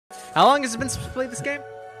How long has it been since we played this game?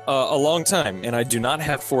 A long time, and I do not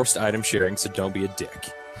have forced item sharing, so don't be a dick.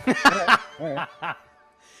 Alright.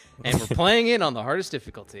 And we're playing it on the hardest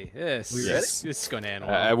difficulty. Yes. We ready? This is going to end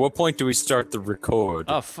well. At what point do we start the record?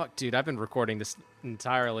 Oh, fuck, dude. I've been recording this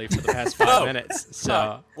entirely for the past 5 minutes.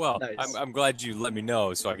 So, well, Nice. I'm glad you let me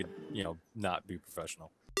know so I could, not be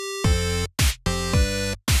professional.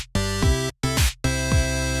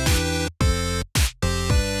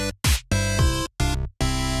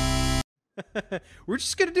 we're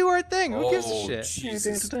just going to do our thing. Who gives a Oh, shit?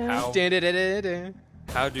 Jesus. Da-da-da-da-da.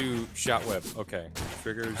 How do shot web? Okay.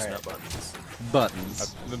 Triggers, Alright. not buttons.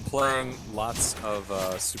 Buttons. I've been playing lots of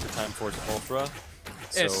Super Time Force Ultra,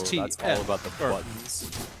 so that's all STF. about the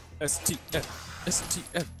buttons. STF.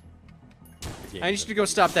 STF. I need you to go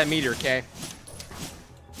stop that meteor, okay?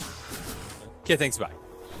 Okay, thanks, bye.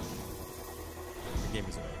 The game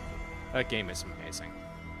is amazing. That game is amazing.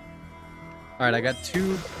 Alright, I got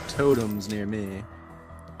 2 totems near me.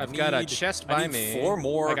 I've got a need- chest I by need me. 4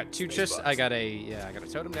 more I got 2 space chests. bucks. I got a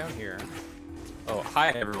totem down here. Oh, hi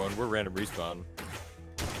everyone, we're Random Respawn.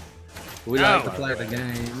 We No. like to play the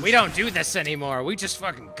game. We don't do this anymore. We just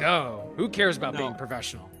fucking go. Who cares about being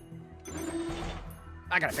professional?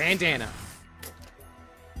 I got a bandana.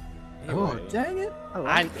 Oh, Anyway, dang it. Oh,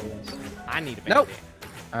 I- those. I need a bandana. Nope.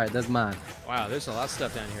 Alright, that's mine. Wow, there's a lot of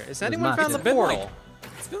stuff down here. Has There's anyone mine. found the It's been portal?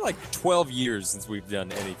 it's been like 12 years since we've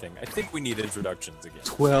done anything. I think we need introductions again.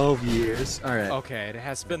 12 years. Alright. Okay, it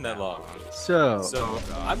has It's been that long. So, So,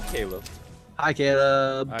 I'm Caleb, hi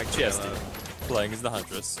Caleb. Chesty, playing as the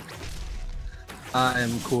Huntress.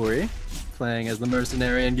 I'm Corey, playing as the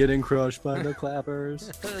mercenary and getting crushed by the clappers.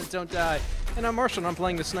 Don't die. And I'm Marshall, and I'm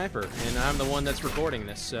playing the sniper, and I'm the one that's recording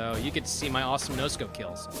this, so you get to see my awesome no-scope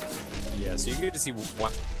kills. Yeah, so you get to see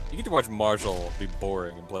you get to watch Marshall be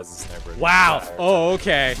boring and play as a sniper. Wow. Oh,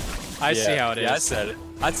 okay. I see Yeah, how it is. Yeah,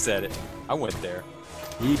 I said it. I went there.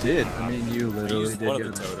 He did. I mean, you I literally used did one get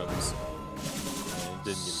of the him. totems. And it didn't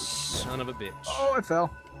give me. Son of a bitch. Oh, I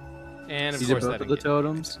fell. And of These are course both that of the again.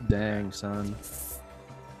 totems. Dang, son.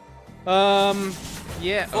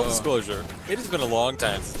 Yeah. Full oh. disclosure, it has been a long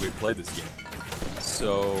time since we've played this game.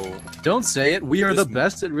 So, Don't say it. We are the This-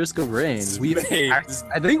 best at Risk of Rain. this We, made- I this-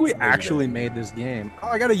 think we this made actually made this game. Oh,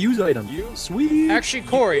 I got a use item. Sweet. Actually,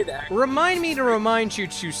 Corey, remind me to remind you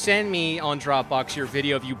to send me on Dropbox your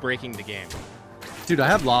video of you breaking the game. Dude, I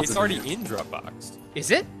have lots it's of already these. in Dropbox. Is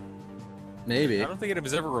it? Maybe. I don't think it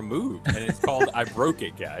was ever removed, and it's called I Broke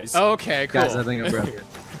It, guys. Okay, cool. Guys, I think I broke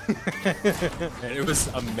it. And it was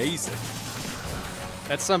amazing.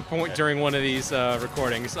 At some point during one of these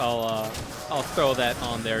recordings, I'll throw that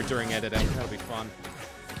on there during editing. That'll be fun.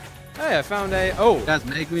 Hey, I found a. Oh, Guys,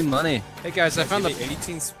 make me money. hey guys, I found Give the. me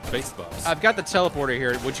 18 space bucks. I've got the teleporter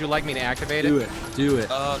here. Would you like me to activate Do it? it. Do it.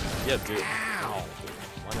 Yeah, dude. Ow!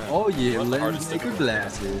 Why not? Oh yeah, Run the lens hardest maker difficulty.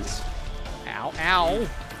 glasses. Ow! Ow!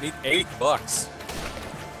 Need $8.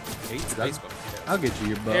 8 space bucks. I'll get you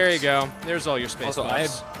your bucks. There you go. There's all your space Also,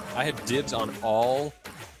 bucks. I have dibs on all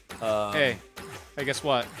Hey, hey, guess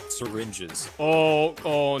what? syringes.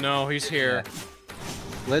 Oh no, he's here.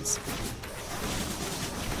 Let's. I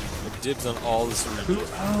have dibs on all the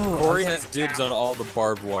syringes. Oh, Corey has dibs on all the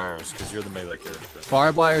barbed wires because you're the melee character.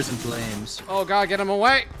 barbed wires and flames. Oh god, get him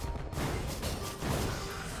away!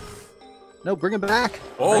 No, bring him back.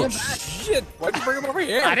 Oh shit! Why'd you bring him over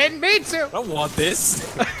here? I didn't mean to. I don't want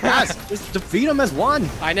this. Guys, just defeat him as one.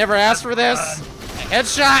 I never asked for this.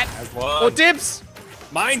 Headshot. As one. Oh, dibs.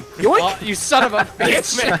 Mine. Oh, you son of a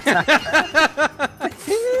bitch!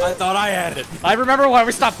 I thought I had it. I remember why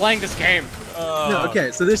we stopped playing this game. No,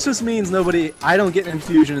 okay, so this just means nobody. I don't get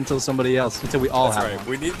infusion until somebody else. Until we all That's have right. one.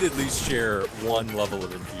 We need to at least share one level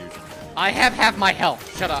of infusion. I have half my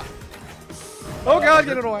health. Shut up. Oh god,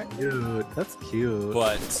 get it away. Dude, that's cute.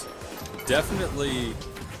 But definitely,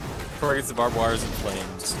 Corey gets the barbed wires and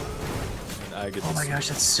flames, and I get. Oh my this. gosh,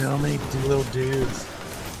 that's so many little dudes.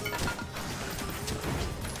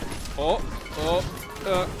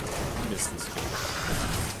 Miss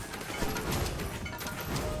this.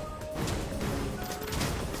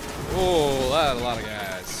 Oh, that's a lot of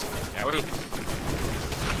guys. Howdy.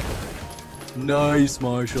 Nice,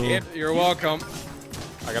 Marshall. You're welcome.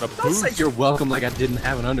 I got a Don't say boost. you're welcome like I didn't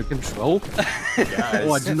have it under control. Guys.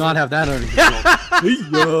 Oh, I do not have that under control.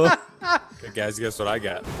 Yeah. Okay, guys, guess what I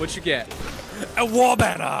got? What you get? A war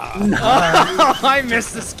banner. Oh, I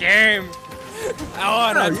missed this game. Oh,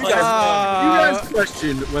 and I You played guys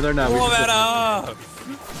question whether or not we war should put- banner.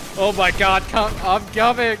 Oh my god, I'm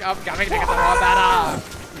coming to get the war banner.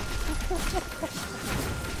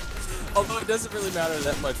 Although it doesn't really matter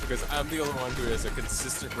that much because I'm the only one who has a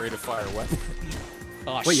consistent rate of fire weapon.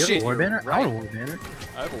 Oh, Wait, you have shit. a war banner? Right. I want a war banner.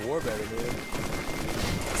 I have a war banner, man.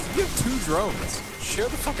 You have 2 drones. Share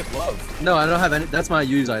the fucking love. No, I don't have any. That's my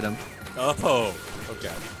use item. Oh,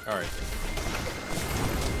 okay. Alright.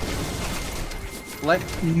 Like,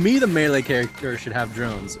 me, the melee character, should have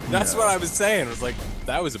drones. That's No. what I was saying. I was like,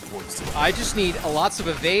 that was a poor decision. I just need lots of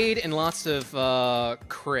evade and lots of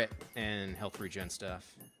crit and health regen stuff.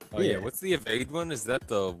 Oh yeah, Yeah. what's the evade one? Is that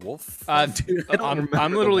the wolf? Dude, I don't I'm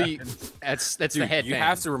remember literally that. that's Dude, the headband. you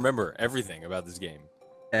have to remember everything about this game.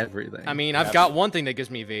 Everything. I mean, I've got one thing that gives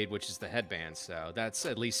me evade, which is the headband, so that's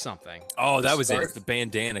at least something. Oh, that was it. Start. It's the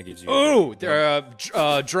bandana gives you. Oh, there,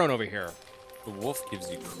 drone over here. The wolf gives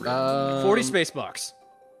you crit. 40 space bucks.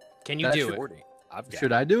 Can you that do should it? 40. I've got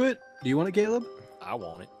Should it. I do it? Do you want it, Caleb? I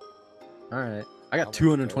want it. All right. I I'll got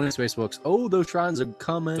 220 space books. Oh, those shrines are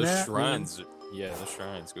coming. Those at me. shrines. Yeah, those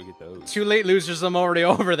shrines. Go get those. Too late, losers. I'm already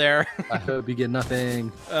over there. I hope you get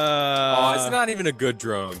nothing. Oh, it's not even a good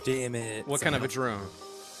drone. Damn it. What kind of a drone?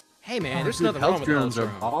 Hey man, Oh, there's dude, nothing wrong health with the health drones are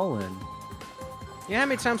drone. balling. You know how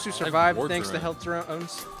many times we have survived war thanks to drone. health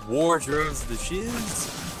drones? War drones, the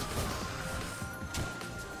shiz.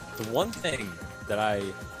 The one thing that I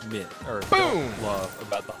don't Boom! love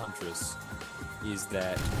about the Huntress is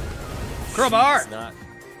that Crowbar! she's not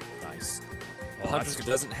nice. The Oh, Huntress that's-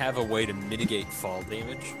 doesn't have a way to mitigate fall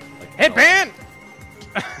damage. Like Headband!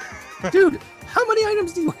 Dude, how many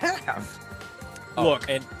items do you have? Oh, Look,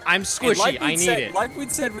 and I'm squishy. like I we'd need said, it. Like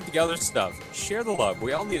we'd said with the other stuff, share the love.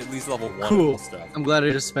 We all need at least level 1 Cool. of the stuff. I'm glad I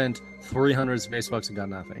just spent 300 space bucks and got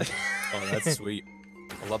nothing. Oh, that's sweet.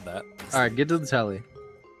 I love that. All right, get to the telly.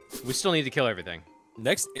 We still need to kill everything.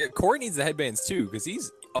 Next, Corey needs the headbands too, because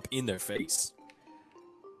he's up in their face.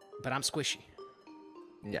 But I'm squishy.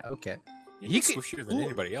 Yeah, okay. He's could- squishier than Ooh.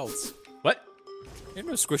 anybody else. What? You're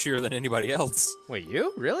no squishier than anybody else. Wait,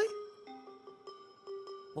 you? Really?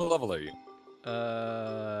 What level are you?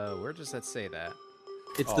 Where does that say that?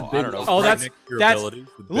 It's Oh, the I big. don't know. Oh, Right that's- next to your that's- ability,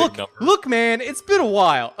 the big Look, number. look, man, it's been a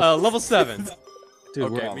while. Level 7.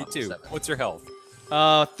 Dude, we're Okay, all me on too. 7. What's your health?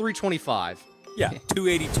 325. Yeah,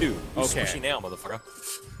 282. You Okay. squishy now, motherfucker.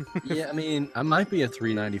 Yeah, I mean, I might be a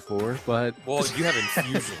 394, but Well, you have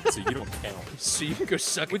infusion, so you don't count. So you can go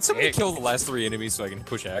suck Would a somebody dick. kill the last 3 enemies so I can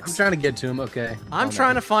push I'm X? trying to get to him. Okay. I'm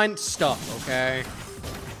trying to find stuff, okay?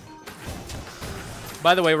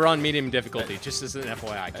 By the way, we're on medium difficulty, just as an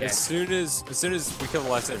FYI. Okay. As soon as we kill the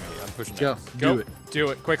last enemy, I'm pushing Go. X. Go. Do it. Do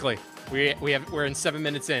it quickly. We're in 7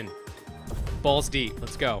 minutes in. Balls deep.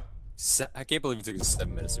 Let's go. I can't believe it took us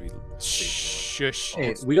 7 minutes to be. Shush.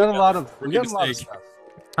 Hey, we got a lot of. We Rookie got a lot of mistake. stuff.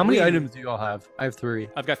 How many We- items do y'all have? I have 3.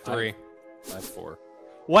 I've got 3. I have 4.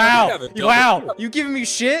 Wow. You have a double. Wow. You giving me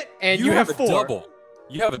shit and you have a 4. double.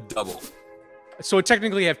 You have a double. So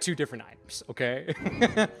technically, you have 2 different items. Okay.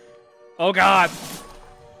 Oh God.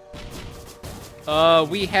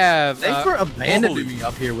 We have Thanks for abandoning holy me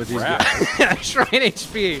up here with these crap. guys. Shrine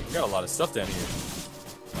HP. You got a lot of stuff down here.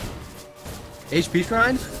 HP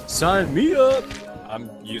shrine? Sign me up. I'm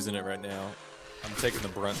using it right now. I'm taking the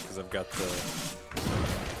brunt because I've got the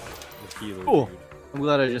healer. Cool. dude. I'm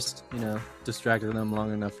glad I just, distracted them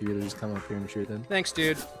long enough for you to just come up here and shoot them. Thanks,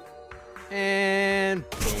 dude. And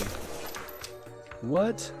boom.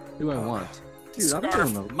 What do I want? Dude, I'm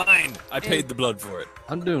Scarf, doing, mine. I paid the blood for it.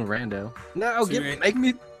 I'm doing rando. No, So you- make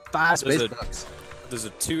me 5 There's space a- bucks. There's a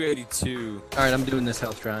 282. All right, I'm doing this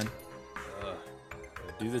health shrine.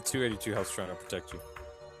 Do the 282 health shrine. I'll protect you.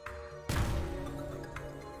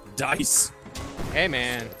 Dice. Hey,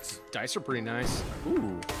 man. Dice are pretty nice.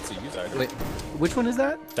 Ooh, it's a use item. Wait, which one is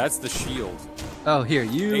that? That's the shield. Oh, here,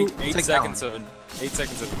 you Eight take seconds that one. of 8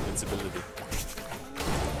 seconds of invincibility.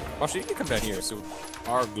 Actually, you can come down here, so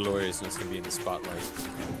our gloriousness can be in the spotlight.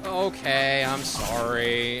 Okay, I'm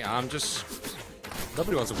sorry. I'm just.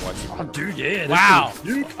 Nobody wants to watch you. Oh, dude, yeah. Wow.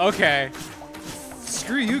 Okay.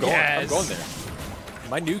 Screw you I'm guys. going there.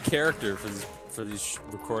 My new character for these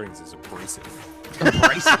recordings is abrasive.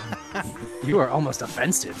 You are almost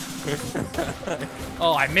offensive.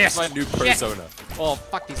 Oh, I missed. That's my new Shit. persona. Oh,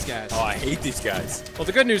 fuck these guys. Oh, I hate these guys. Well,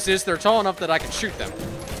 the good news is they're tall enough that I can shoot them.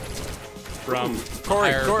 From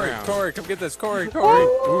Corey, higher Corey, ground. Corey, come get this, Corey.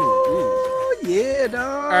 Oh, yeah,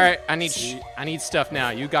 dog. All right, I need stuff now.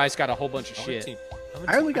 You guys got a whole bunch of I'm a shit. team.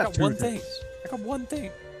 I only got 2 one things. thing. I got one thing.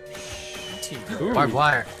 I'm a team. Ooh. Barbed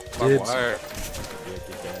wire. Barbed Dibs. wire. Yeah,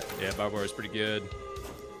 get that. Yeah, barbed wire is pretty good.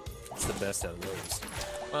 It's the best out of those.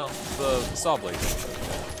 Well, the saw blade.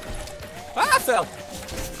 Ah, I fell.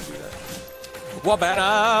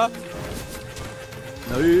 Wabana.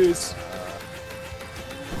 Nice.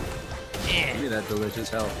 Give me that delicious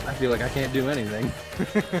health. I feel like I can't do anything.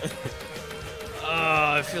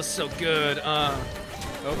 Oh, it feels so good. Oh,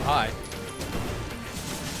 hi.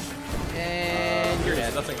 And you're There's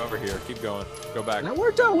dead. nothing over here. Keep going. Go back. That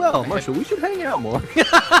worked out well, Marshall. We should hang out more.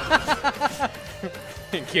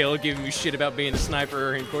 And Caleb giving me shit about being a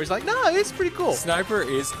sniper, and Corey's like, no, it's pretty cool. Sniper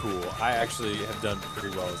is cool. I actually have done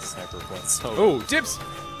pretty well as a sniper once. So. Oh, dips!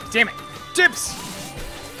 Damn it. Dips!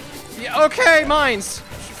 Yeah, okay, mines.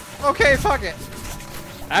 Okay, fuck it.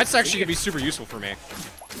 That's actually gonna be super useful for me.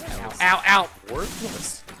 Ow, ow, ow.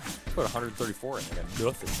 Worthless. Put 134 in. I got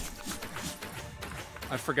nothing.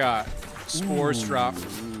 I forgot. Spores drop.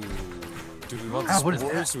 Do we want the what is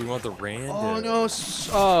spores? Do we want the random? Oh no.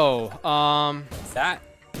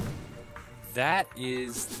 That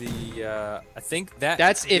is the. I think that.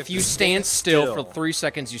 That's you if have you to stand still for 3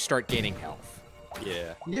 seconds, you start gaining health.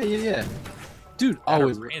 Yeah. Yeah. Dude, At a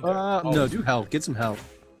always. random. No, do help. Get some help.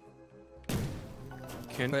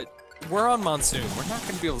 But we're on monsoon. We're not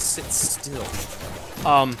going to be able to sit still.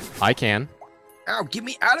 I can. Ow, get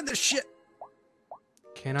me out of this shit.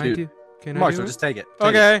 Can Dude, I do? Can Marshall, I do just take it.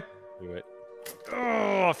 Okay. Do it.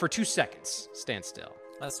 Oh, for 2 seconds. Stand still.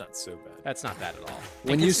 That's not so bad. That's not bad at all.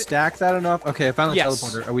 When you stack that enough. Okay, I found the Yes.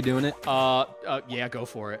 teleporter. Are we doing it? Yeah, go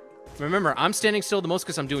for it. Remember, I'm standing still the most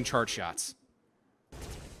because I'm doing charge shots.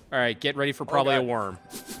 All right, get ready for probably a God. worm.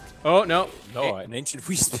 Oh, no. No, an ancient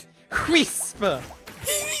wisp. Wisp!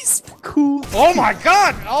 Cool. Oh my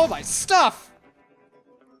god! All my stuff!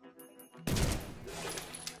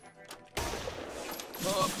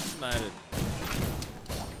 Oh, man.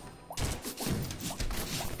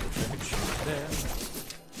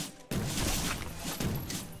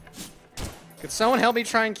 Could someone help me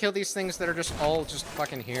try and kill these things that are just all just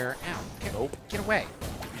fucking here? Ow. Nope. Get away.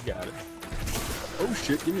 You got it. Oh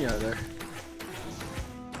shit, get me out of there.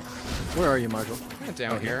 Where are you, Marshall? Get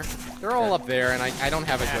down here. They're all up there, and I don't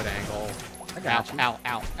have a good angle. I got you. Ow,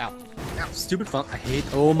 ow, ow. Ow, stupid fun. I hate.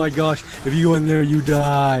 Oh my gosh! If you go in there, you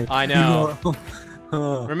die. I know. You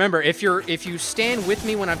know. Remember, if you stand with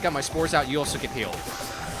me when I've got my spores out, you also get healed.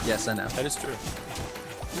 Yes, I know. That is true.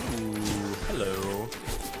 Ooh, hello.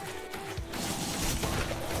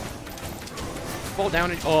 Fall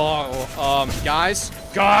down and guys,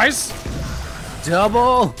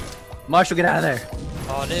 Double. Marshall, get out of there.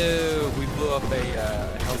 Oh no, we blew up a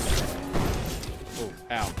house. Oh,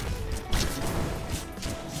 ow.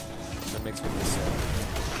 That makes me really sad.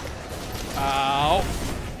 Ow.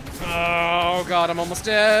 Oh god, I'm almost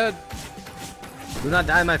dead. Do not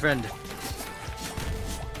die, my friend.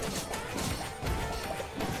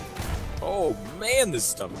 Oh man, this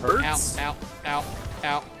stuff hurts. Ow, ow, ow,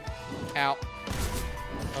 ow, ow,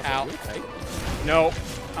 Oh, ow. really tight. No,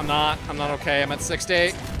 I'm not okay. I'm at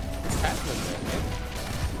 60. What's happening there, man?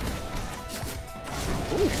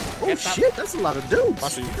 Oh shit, that's a lot of dudes.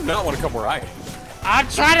 Marshall, you do not want to come where I am. I'm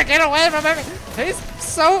trying to get away from him. He's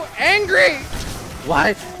so angry.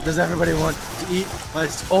 Why does everybody want to eat?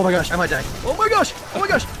 Oh my gosh, I might die. Oh my gosh. Oh my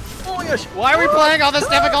gosh. Oh my gosh. Why are we playing all this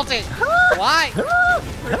difficulty? Why?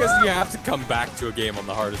 Because you have to come back to a game on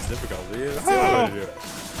the hardest difficulty. That's the only way to do it.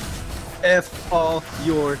 F all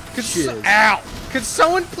your shiz. Ow! Could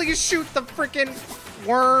someone please shoot the freaking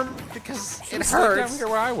worm because it Just look down hurts? here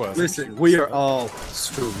where I was. Listen, we are all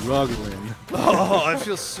struggling. Oh, it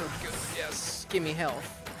feels so good. Yes, give me health.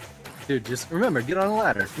 Dude, just remember, get on a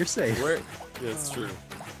ladder. You're safe. Where? Yeah, it's true.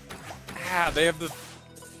 Ah, they have the.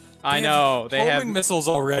 I know they have. homing missiles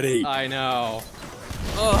already. I know.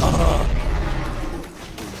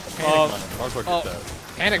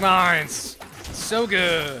 Panic mines. So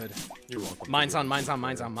good. You're welcome. Mines on mines on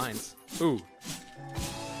mines on mines. Ooh.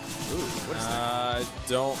 What is that? I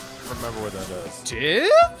don't remember what that is.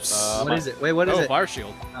 Dips? What is it? Wait, what is Oh, it? fire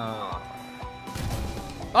shield. Oh.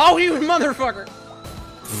 Oh, you motherfucker!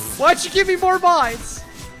 Why'd you give me more mines?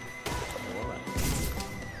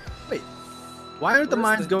 Wait. Why aren't the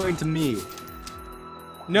mines going to me?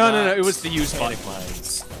 No. It was the use button. Panic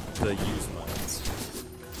mines. The use mines.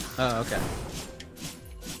 Oh, okay.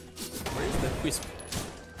 Where's the wisp?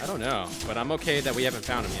 I don't know, but I'm okay that we haven't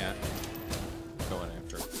found him yet. Going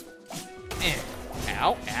after it.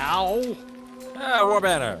 Ow, ow. Ah, war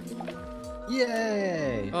banner.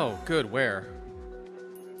 Yay! Oh, good. Where?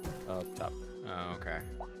 Top. Oh, okay.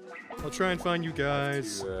 I'll try and find you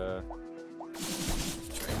guys. To,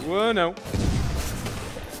 Whoa, no.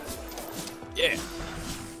 yeah.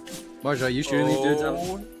 Marshall, are you shooting these dudes up?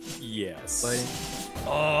 Oh, yes. Fighting?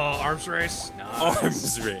 Oh, arms race. Nice.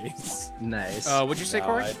 Arms race. Nice. What'd you say,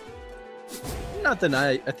 Corey? Not that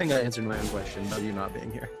I think I answered my own question about you not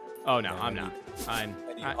being here. Oh no, I'm not. I'm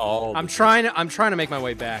the trying to make my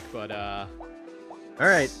way back, but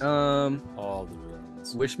Alright, all the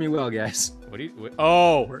ruins. wish me well, guys. what do you?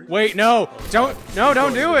 Oh, wait, no, don't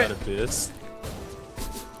do it. Abyss.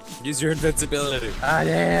 Use your invincibility. I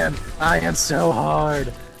am so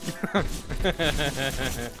hard.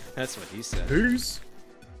 That's what he said. Peace.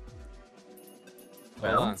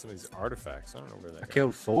 Well, Well, some of these artifacts. I don't know where they I go.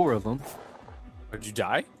 killed 4 of them. Did you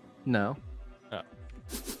die? No. Oh.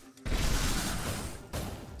 I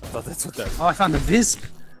thought that's what that. Oh, I found the Visp.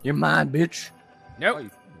 You're mine, bitch.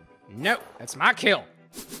 Nope. Nope. That's my kill.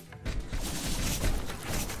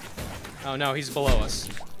 Oh no, he's below us.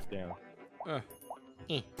 Damn.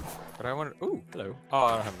 Eh. But I wanted. Ooh, hello. Oh,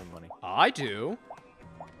 I don't have any money. I do.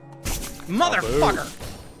 Motherfucker!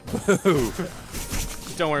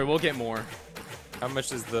 Don't worry, we'll get more. How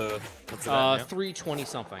much is the? What's it at now? 320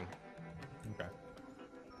 something. Okay.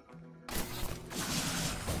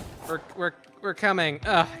 We're coming.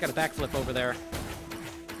 I got a backflip over there.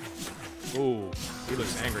 Ooh, he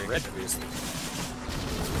looks angry. Red face.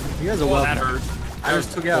 You guys are Oh, welcome. that hurt. I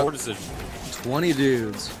just took out Poor decision. 20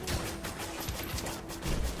 dudes.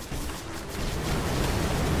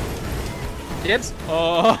 Kids?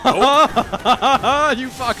 Oh, you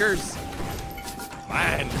fuckers!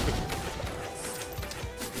 Man,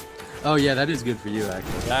 Oh yeah, that is good for you,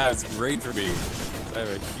 actually. that's great for me. I have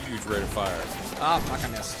a huge rate of fire. Ah, fuck, I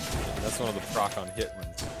missed. That's one of the proc on hit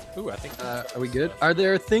ones. Ooh, I think. Are we good? Are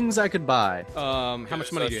there things I could buy? How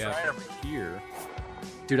much money do you have? Right over here.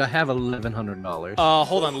 Dude, I have $1,100.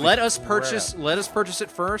 Hold on. Let us purchase it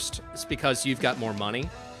first. It's because you've got more money.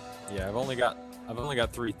 Yeah, I've only got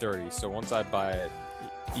 330. So once I buy it,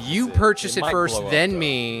 You it. purchase It it might first, blow up, then though.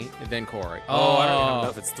 me, then Corey. oh, I don't even know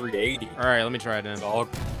if it's 380. All right, let me try it then. It's all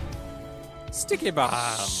sticky bomb.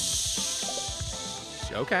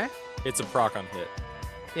 Okay. It's a proc on hit.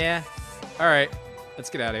 Yeah. All right. Let's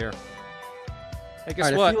get out of here. Hey, guess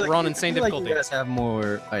Alright, I what? feel like- We're on I insane feel like difficulty. you guys have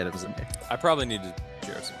more items than me. I probably need to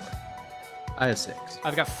share some more. I have 6.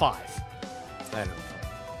 I've got 5. I don't know.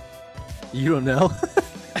 You don't know?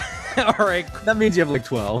 All right. That means you have like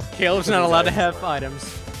 12. Caleb's not allowed to have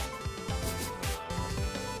items.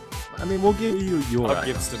 I mean, we'll give you your I'll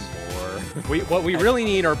give items. some more. What we really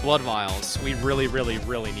need are blood vials. We really, really,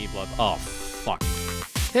 really need blood. Oh, fuck.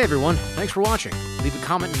 Hey, everyone. Thanks for watching. Leave a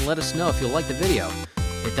comment and let us know if you like the video.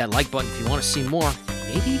 Hit that like button if you want to see more.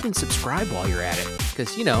 Maybe even subscribe while you're at it.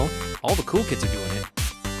 Because, you know, all the cool kids are doing it.